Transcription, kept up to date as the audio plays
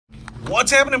What's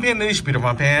happening, Panda Nation? Peter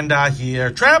von Panda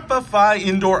here. Trappify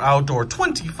indoor, outdoor,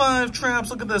 25 traps.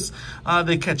 Look at this.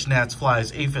 They catch gnats,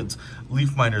 flies, aphids,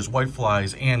 leaf miners,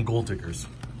 whiteflies, and gold diggers.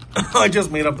 I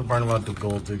just made up the part about the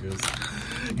gold diggers.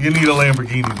 You need a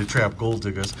Lamborghini to trap gold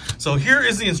diggers. So here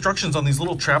is the instructions on these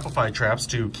little Trappify traps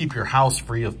to keep your house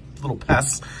free of little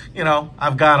pests. You know,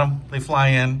 I've got them. They fly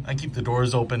in. I keep the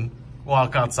doors open.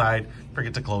 Walk outside,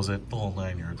 forget to close it, the whole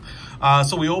 9 yards.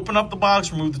 So we open up the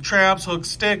box, remove the traps, hook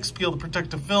sticks, peel the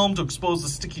protective film to expose the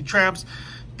sticky traps,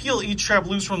 peel each trap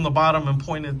loose from the bottom and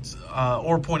pointed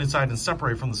side and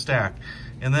separate from the stack.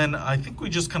 And then I think we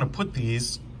just kind of put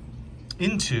these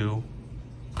into,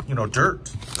 you know,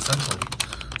 dirt, essentially.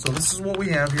 So this is what we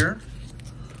have here.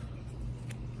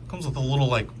 Comes with a little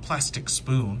like plastic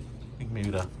spoon, I think maybe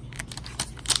to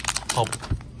help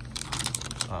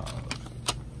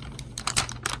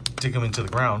dig them into the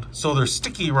ground. So they're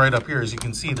sticky right up here. As you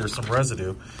can see, there's some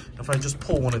residue. If I just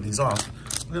pull one of these off,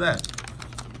 look at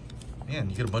that.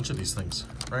 Man, you get a bunch of these things,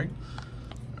 right?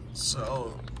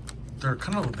 So they're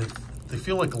kind of, they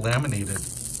feel like laminated.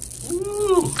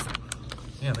 Ooh,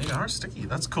 yeah, they are sticky.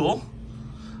 That's cool.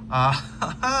 We've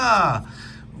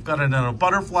got it in a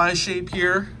butterfly shape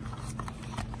here.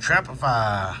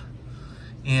 Trappify.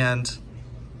 And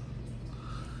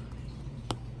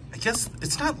I guess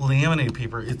it's not laminated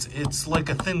paper, it's like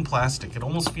a thin plastic. It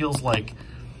almost feels like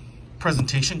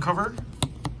presentation cover.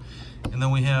 And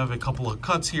then we have a couple of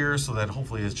cuts here so that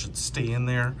hopefully it should stay in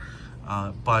there.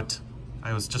 But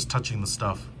I was just touching the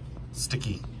stuff,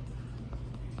 sticky.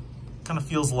 Kind of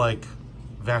feels like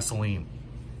Vaseline.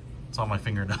 It's on my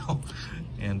finger now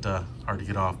and hard to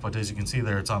get off. But as you can see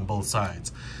there, it's on both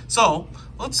sides. So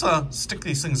let's stick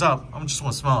these things up. I just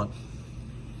want to smell it.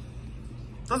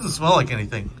 Doesn't smell like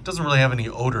anything. It doesn't really have any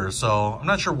odor, so I'm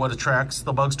not sure what attracts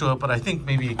the bugs to it, but I think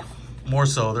maybe more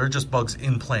so they're just bugs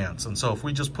in plants. And so if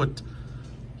we just put,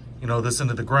 you know, this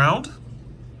into the ground,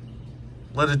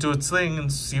 let it do its thing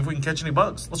and see if we can catch any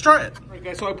bugs. Let's try it. All right,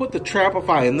 guys, so I put the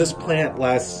Trappify in this plant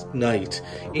last night,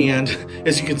 and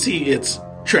as you can see, it's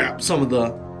trapped some of the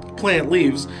plant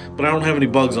leaves, but I don't have any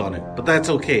bugs on it. But that's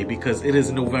okay because it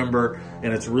is November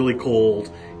and it's really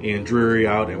cold and dreary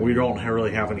out, and we don't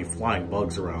really have any flying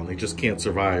bugs around. They just can't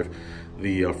survive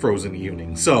the frozen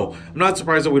evening. So I'm not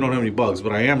surprised that we don't have any bugs,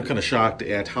 but I am kind of shocked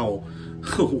at how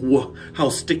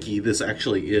sticky this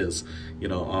actually is. You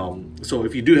know, so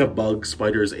if you do have bugs,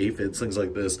 spiders, aphids, things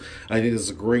like this, I think this is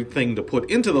a great thing to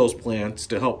put into those plants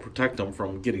to help protect them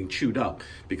from getting chewed up,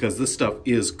 because this stuff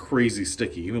is crazy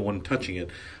sticky. Even when touching it,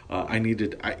 I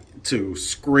needed to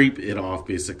scrape it off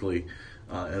basically,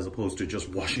 as opposed to just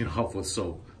washing it off with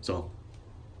soap. So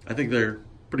I think they're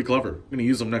pretty clever. I'm going to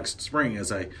use them next spring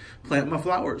as I plant my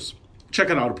flowers. Check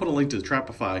it out. I'll put a link to the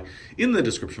Trappify in the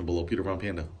description below. Peter von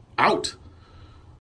Panda, out.